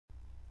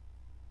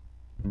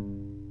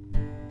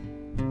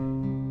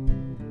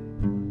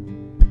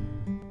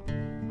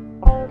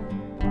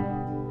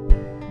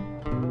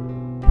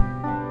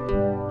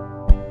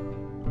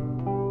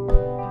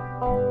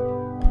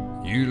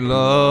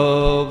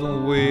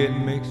way it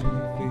makes me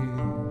feel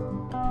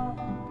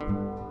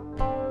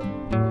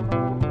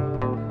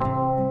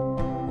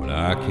when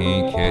I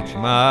can't catch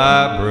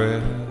my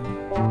breath,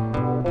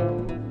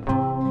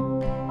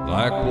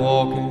 like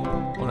walking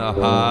on a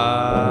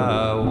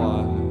high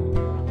wire.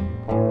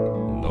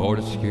 Lord,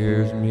 it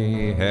scares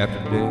me half to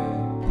death.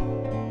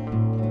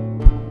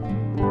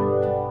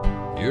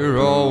 You're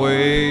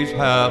always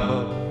high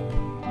above me,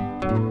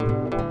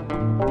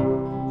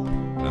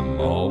 and I'm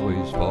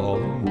always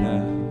falling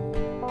down.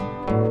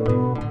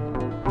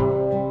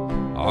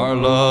 Our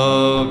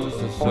love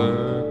just a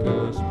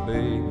circus,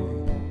 baby,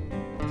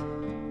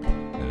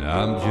 and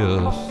I'm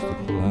just a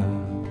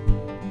clown.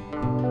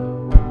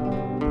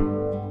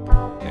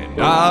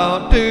 And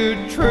I'll do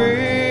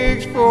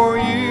tricks for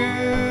you,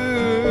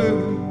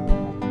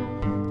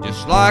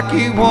 just like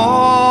you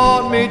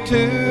want me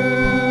to.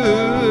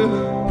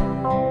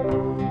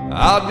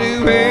 I'll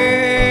do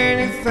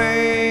anything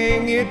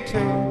it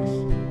takes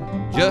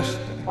just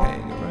to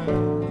hang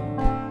around.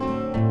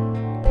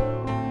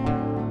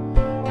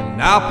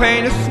 And I'll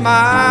paint a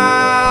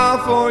smile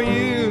for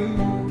you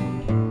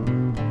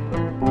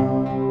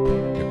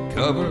to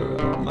cover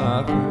up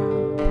my frown.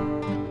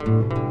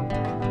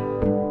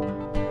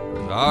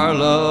 'Cause our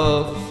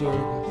love's a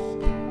circus,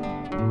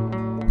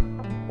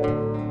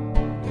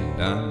 and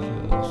I'm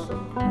just a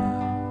clown.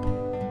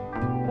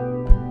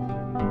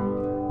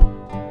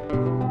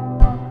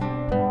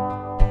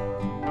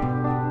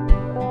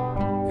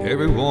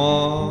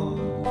 Everyone's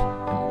in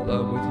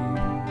love with you.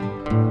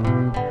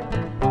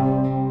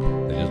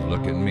 They just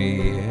look at me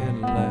and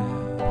laugh.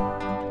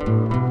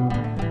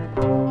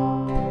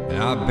 And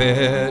I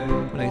bet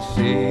when they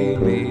see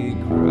me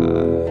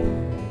cry,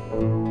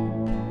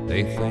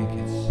 they think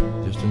it's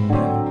just a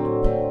nap.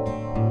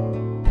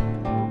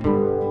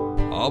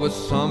 Oh, but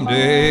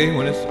someday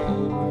when it's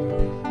over,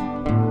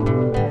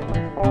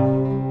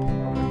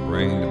 they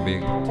bring the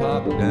big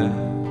top down.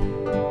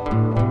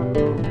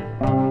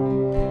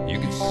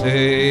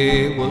 Say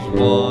it was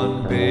one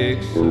big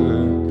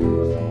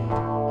circus,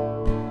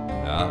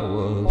 and I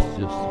was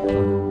just a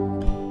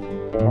clown.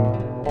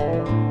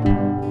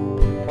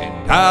 And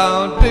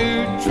I'll do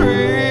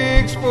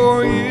tricks for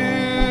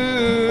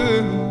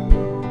you,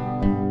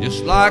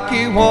 just like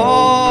you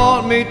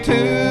want me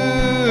to.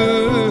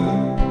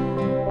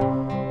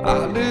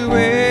 I'll do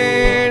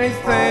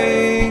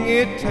anything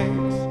it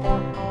takes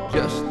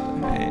just to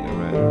hang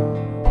around.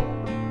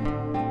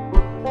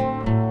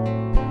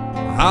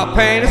 I'll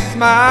paint a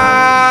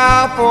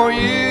smile for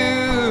you,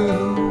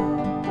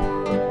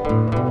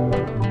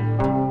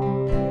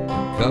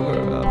 cover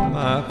up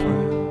my frown.